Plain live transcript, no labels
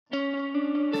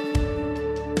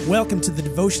Welcome to the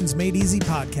Devotions Made Easy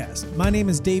podcast. My name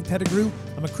is Dave Pettigrew.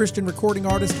 I'm a Christian recording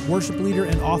artist, worship leader,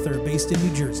 and author based in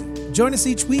New Jersey. Join us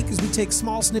each week as we take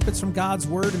small snippets from God's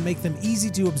Word and make them easy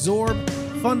to absorb,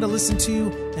 fun to listen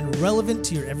to, and relevant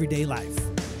to your everyday life.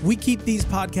 We keep these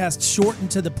podcasts short and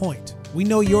to the point. We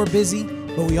know you're busy,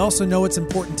 but we also know it's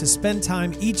important to spend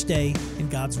time each day in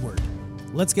God's Word.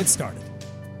 Let's get started.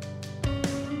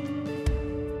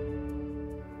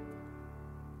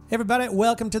 Hey everybody,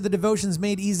 welcome to the Devotions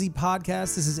Made Easy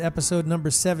podcast. This is episode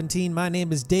number 17. My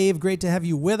name is Dave. Great to have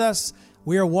you with us.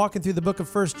 We are walking through the book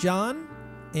of 1 John,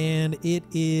 and it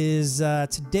is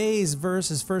today's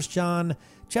verse is 1 John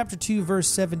chapter 2, verse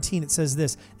 17. It says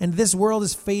this, "And this world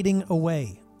is fading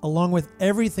away, along with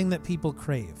everything that people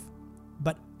crave.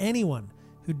 But anyone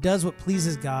who does what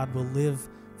pleases God will live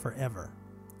forever."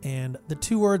 And the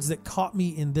two words that caught me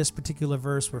in this particular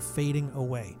verse were fading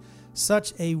away.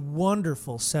 Such a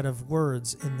wonderful set of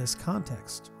words in this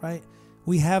context, right?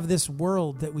 We have this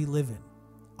world that we live in,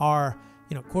 our,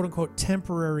 quote unquote,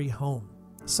 temporary home.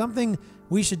 Something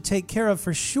we should take care of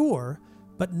for sure,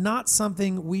 but not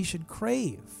something we should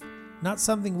crave, not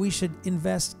something we should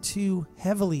invest too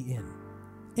heavily in.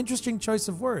 Interesting choice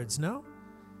of words, no?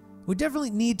 We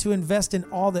definitely need to invest in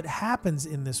all that happens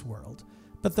in this world,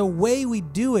 but the way we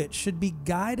do it should be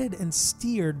guided and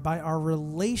steered by our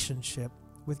relationship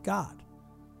with God.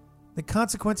 The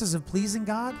consequences of pleasing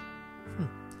God?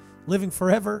 Living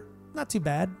forever? Not too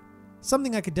bad.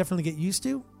 Something I could definitely get used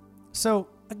to. So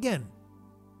again,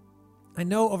 I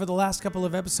know over the last couple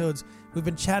of episodes we've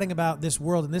been chatting about this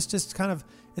world, and it's just kind of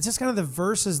the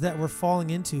verses that we're falling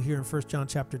into here in 1 John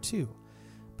chapter 2.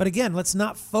 But again, let's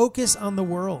not focus on the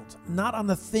world, not on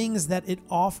the things that it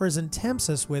offers and tempts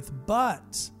us with,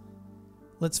 but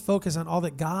let's focus on all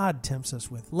that God tempts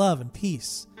us with: love and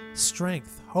peace,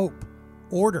 strength, hope,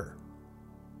 order,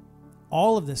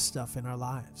 all of this stuff in our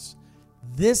lives.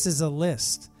 This is a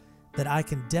list that I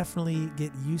can definitely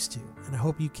get used to, and I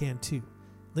hope you can too.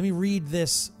 Let me read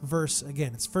this verse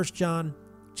again. It's 1 John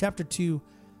chapter 2,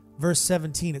 verse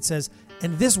 17. It says,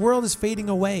 "And this world is fading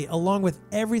away, along with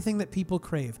everything that people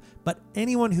crave. But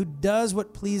anyone who does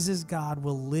what pleases God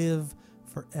will live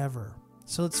forever."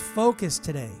 So let's focus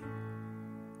today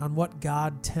on what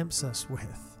God tempts us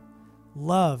with.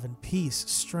 Love and peace,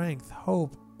 strength,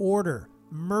 hope, order,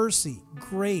 mercy,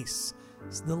 grace.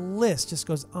 So the list just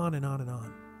goes on and on and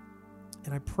on.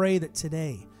 And I pray that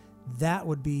today that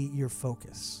would be your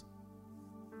focus.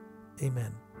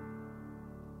 Amen.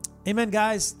 Amen,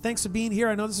 guys. Thanks for being here.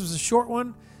 I know this was a short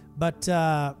one, but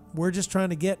we're just trying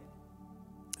to get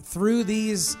through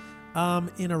these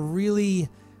in a really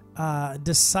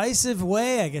decisive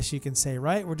way, I guess you can say,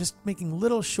 right? We're just making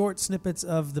little short snippets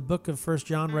of the book of 1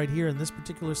 John right here in this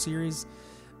particular series,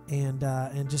 and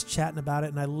just chatting about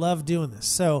it. And I love doing this.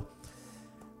 So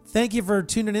thank you for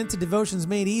tuning in to Devotions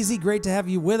Made Easy. Great to have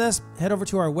you with us. Head over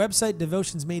to our website,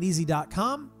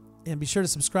 devutionsmadeeasy.com, and be sure to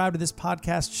subscribe to this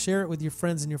podcast. Share it with your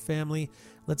friends and your family.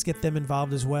 Let's get them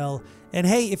involved as well. And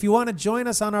hey, if you want to join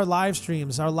us on our live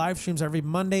streams are every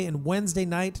Monday and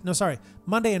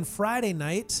Monday and Friday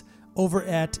night over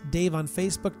at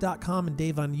daveonfacebook.com and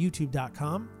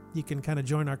daveonyoutube.com. You can kind of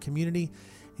join our community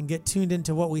and get tuned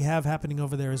into what we have happening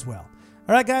over there as well.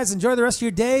 All right, guys, enjoy the rest of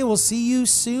your day. We'll see you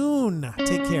soon.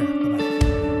 Take care. Bye-bye.